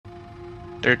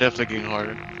They're definitely getting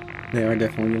harder. They are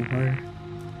definitely getting harder.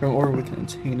 From or we can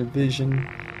obtain a vision.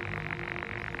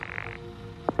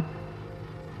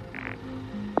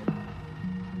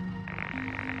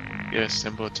 Yeah,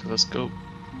 Simba, let's go.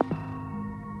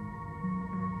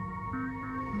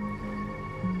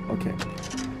 Okay.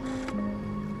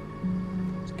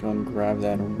 Let's go and grab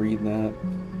that and read that.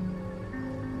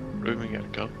 Where we gotta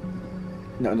go?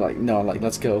 No,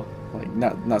 let's go. Like,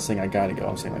 not saying I gotta go.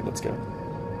 I'm saying like, let's go.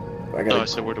 I No, gotta. I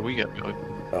said where do we gotta go?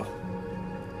 Oh,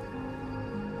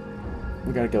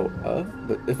 we gotta go up.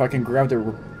 But if I can grab the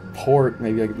report,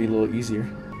 maybe I could be a little easier.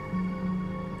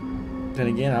 Then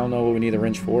again, I don't know what we need the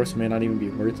wrench for, so it may not even be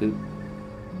worth it.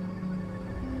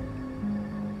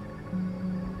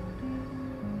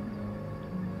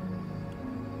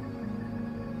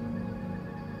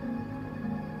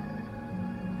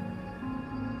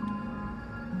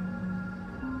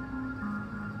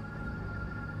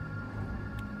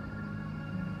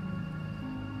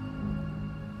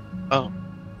 Oh,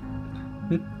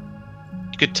 Hmm.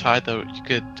 you could you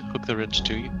could hook the wrench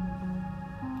to you.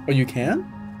 Oh, you can?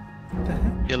 What the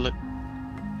heck? Yeah, look.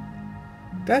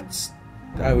 That's.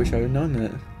 I wish I would have known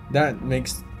that. That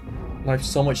makes life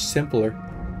so much simpler.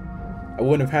 I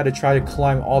wouldn't have had to try to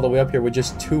climb all the way up here with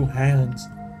just two hands.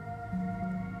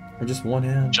 Or just one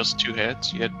hand. Just two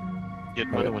hands? You had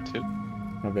more than one too?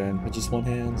 My bad. With just one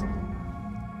hand.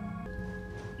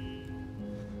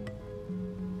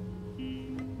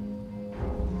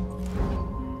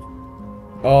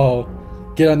 Oh,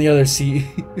 get on the other seat.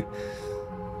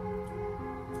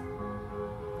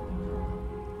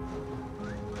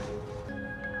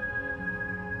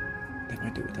 That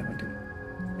might do it. That might do it.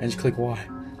 And just click Y.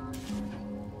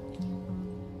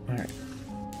 Alright.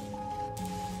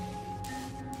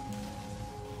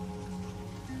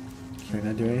 Can I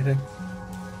not do anything?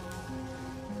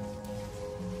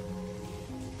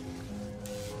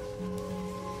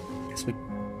 Guess we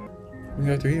can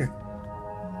go through here.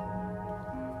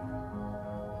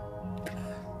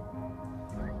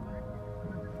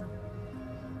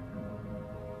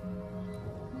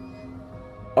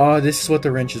 Oh, this is what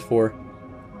the wrench is for.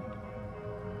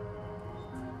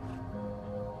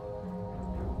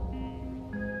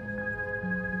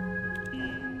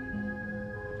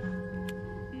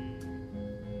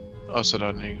 Oh, so now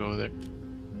I need to go over there.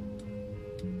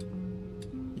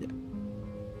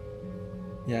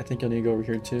 Yeah, I think you'll need to go over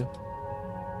here too.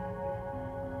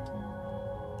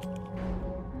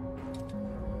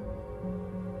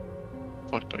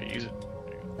 Fuck, do I use it?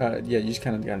 Yeah, you just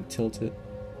kind of gotta tilt it.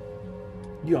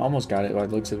 You almost got it by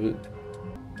the looks of it.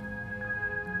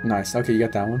 Nice. Okay, you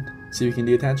got that one. See if you can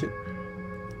detach it.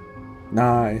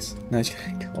 Nice. Nice.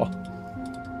 Oh.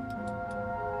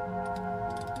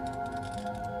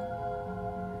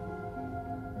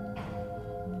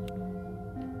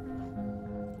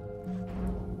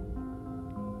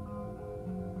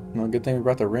 Well, good thing we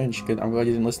brought the wrench. Good. I'm glad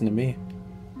you didn't listen to me.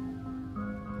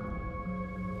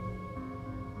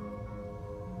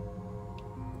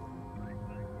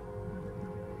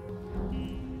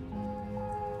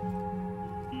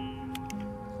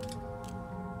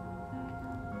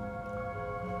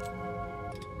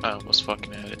 I almost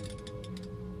fucking had it.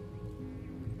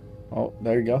 Oh,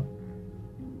 there you go.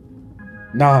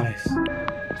 Nice.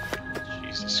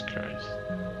 Jesus Christ.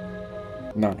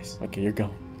 Nice. Okay, you're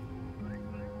going.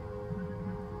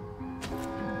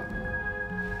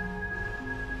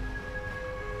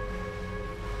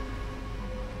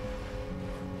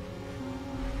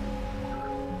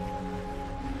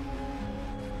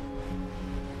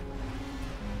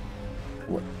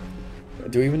 What?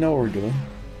 Do we even know what we're doing?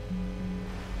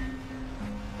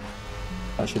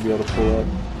 I should be able to pull up.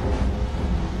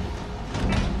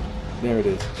 There it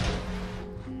is.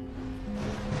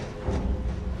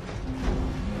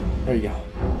 There you go.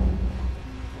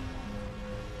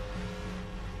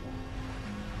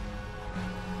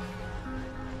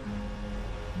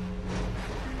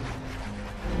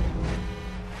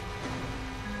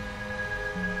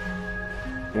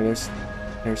 Yeah,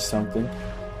 there's something.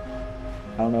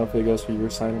 I don't know if it goes for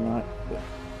your side or not, but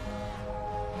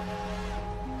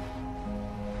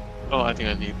Oh, I think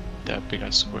I need that big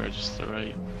ass square just to the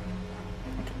right.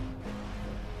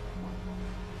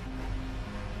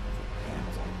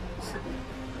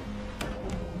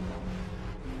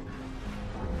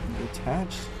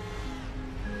 attached.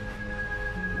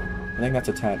 I think that's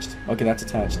attached. Okay, that's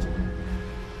attached.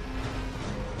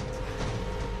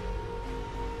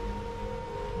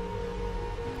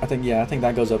 I think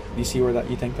that goes up. You see where that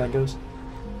you think that goes?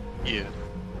 Yeah.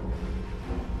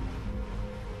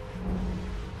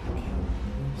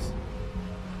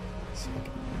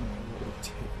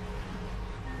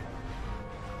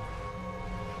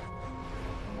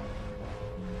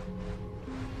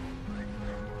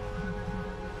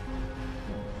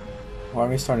 Why are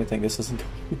we starting to think this isn't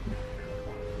going?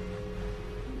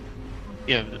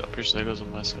 Yeah, I'm pretty sure that goes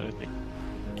on my side, I think.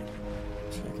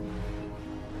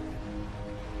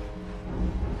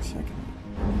 Second.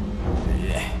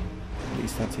 Yeah. At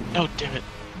least that's it. Oh, damn it.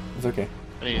 It's okay.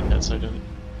 I needed that side of it.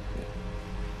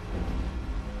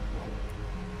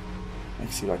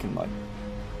 Let's see if I can like.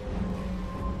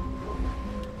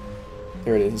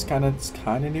 There it is. It's kind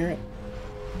of near it.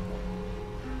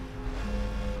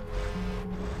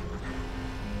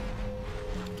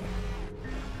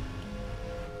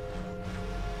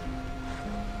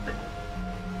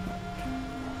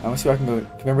 I want to see if I can go.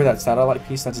 Remember that satellite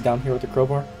piece that's down here with the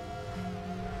crowbar?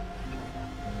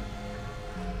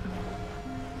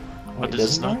 What, does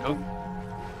this not go?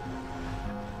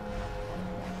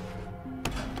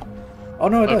 Oh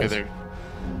no, it Okay, does. there.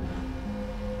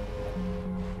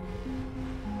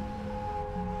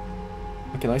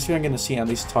 Okay, let me see if I can get to see at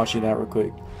least toss you that real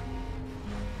quick.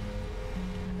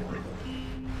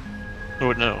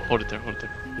 Oh, no, hold it there, hold it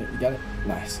there. Yeah, you got it?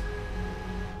 Nice.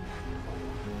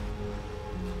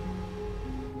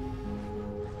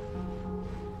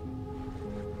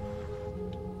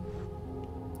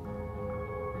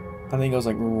 I think it goes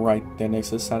like right there next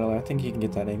to the satellite. I think you can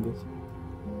get that angle.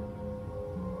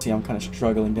 See, I'm kind of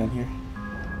struggling down here.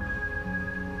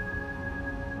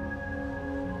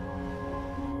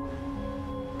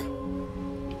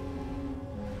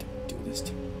 Do this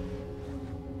too.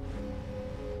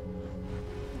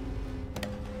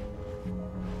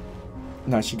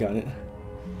 Nice, you got it.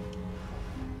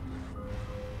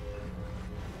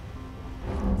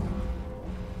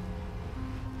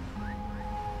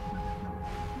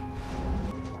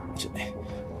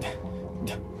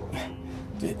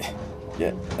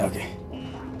 Yeah, okay.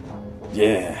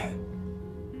 Yeah.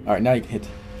 Alright, now you can hit.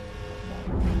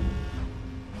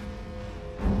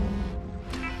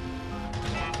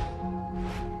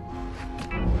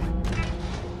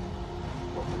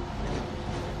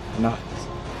 Nice.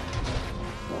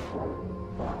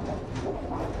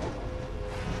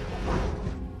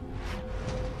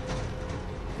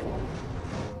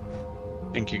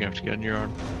 I think you have to get in your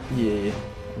arm. Yeah,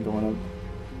 I'm going up.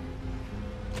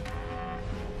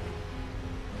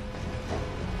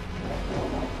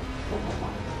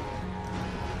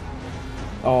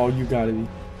 Oh, you gotta be.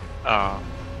 Ah.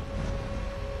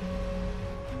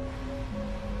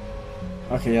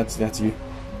 Okay, that's you.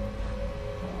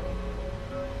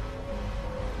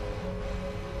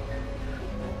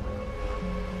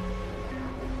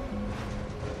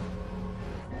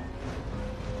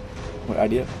 What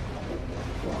idea?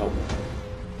 Oh.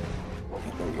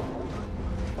 Yeah, there we go.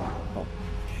 Oh.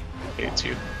 Okay, it's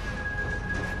you.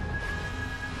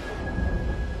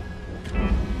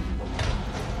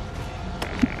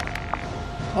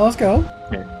 Oh, let's go.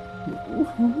 Okay.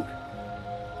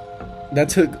 That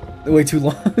took way too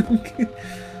long.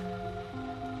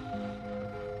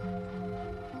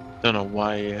 Don't know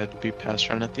why it had to be passed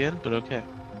around at the end, but okay.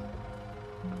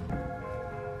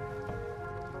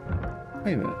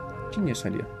 Wait a minute. Genius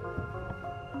idea.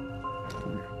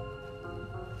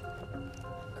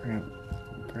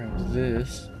 Grab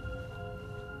this.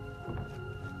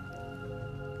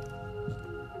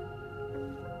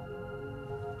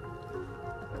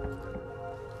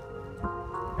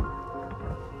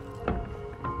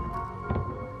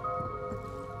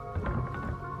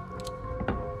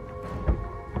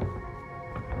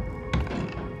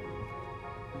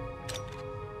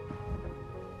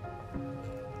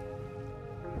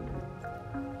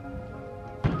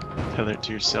 Tether it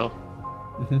to yourself.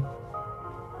 Mm-hmm.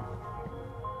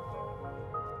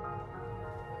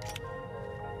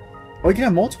 Oh, you can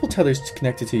have multiple tethers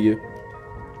connected to you.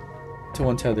 To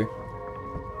one tether.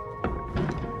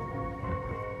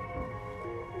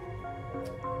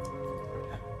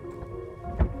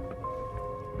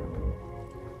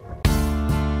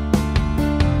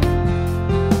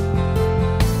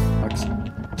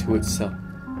 To itself.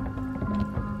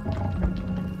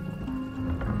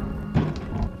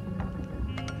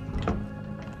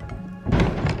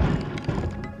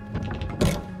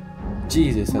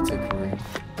 Jesus, that's a career.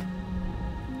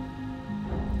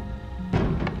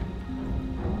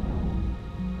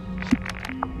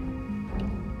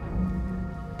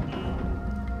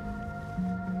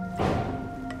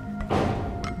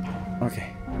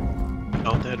 Okay.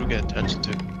 Oh, that will get attached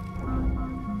to.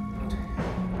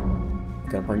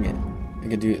 Gotta bring it. I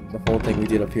can do the whole thing we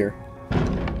did up here.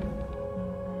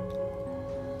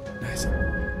 Nice.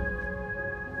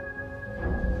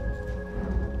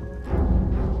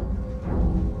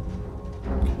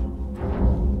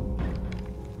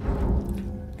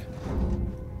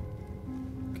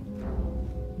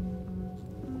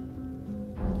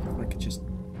 If I could just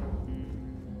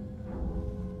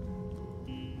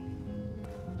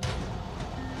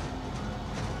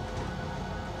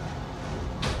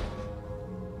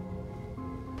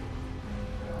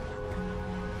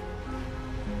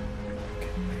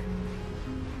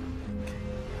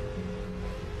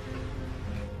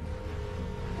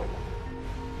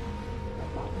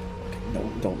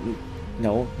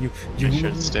No, you. Make sure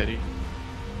it's steady.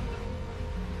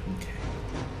 Okay.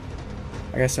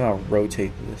 I gotta somehow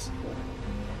rotate this.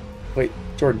 Wait,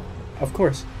 Jordan. Of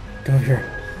course. Come over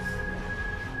here.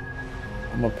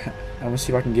 I'm gonna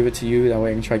see if I can give it to you. That way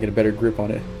I can try to get a better grip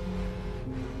on it.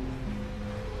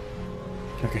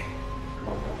 Okay.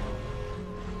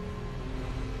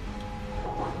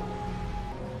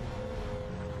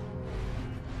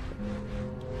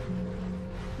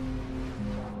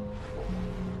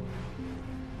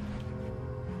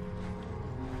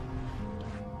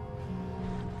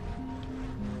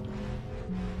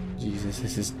 Jesus,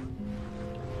 this is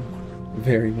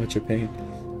very much a pain.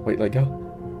 Wait, let go.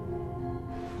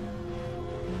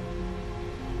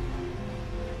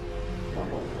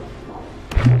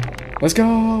 Let's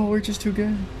go! We're just too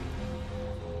good.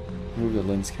 Move the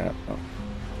lens cap. Oh.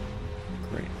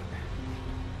 Great.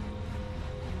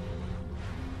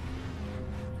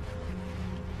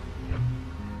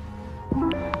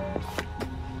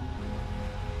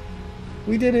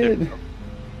 We did it!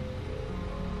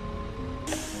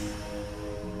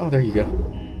 Oh, there you go.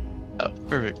 Oh,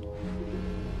 perfect.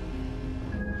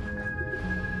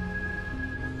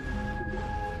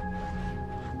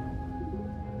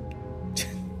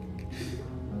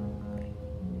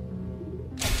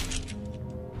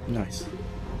 Nice.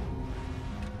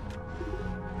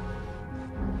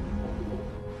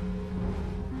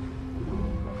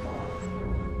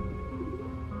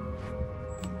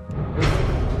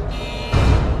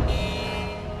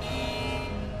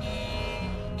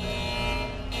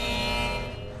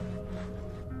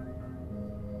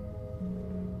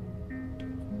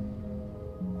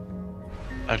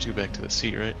 I have to go back to the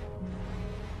seat, right?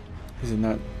 Is it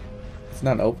not? It's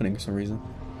not opening for some reason.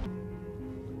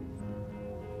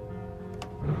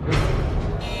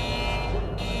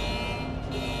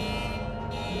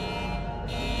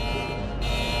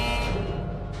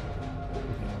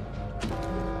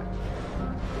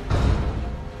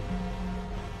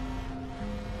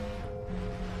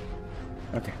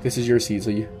 Okay, this is your seat,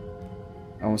 so you.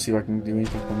 I want to see if I can do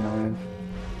anything from now on.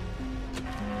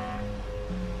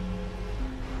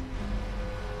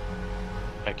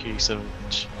 Back 87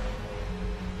 inch.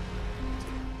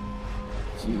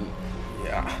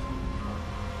 Yeah.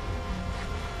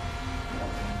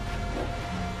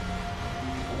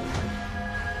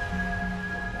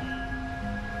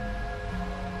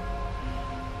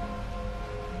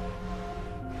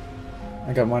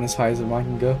 I got mine as high as mine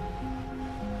can go.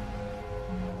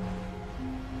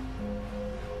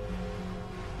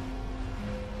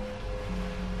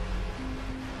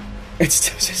 It's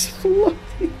still just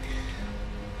floating.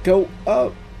 Go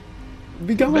up.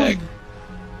 Be gone. Back,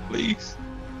 please.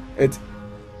 It's.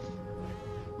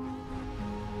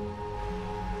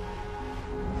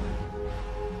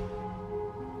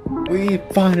 We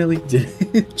finally did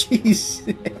it. Jesus.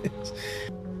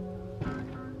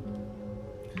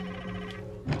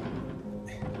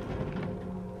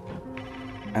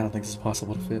 I don't think this is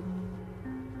possible to fit.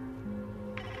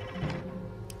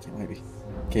 It might be.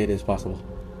 Okay, it is possible.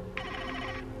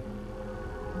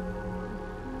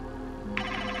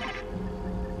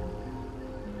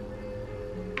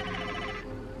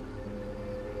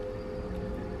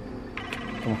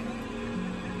 Come on.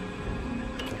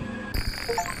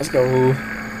 Let's go.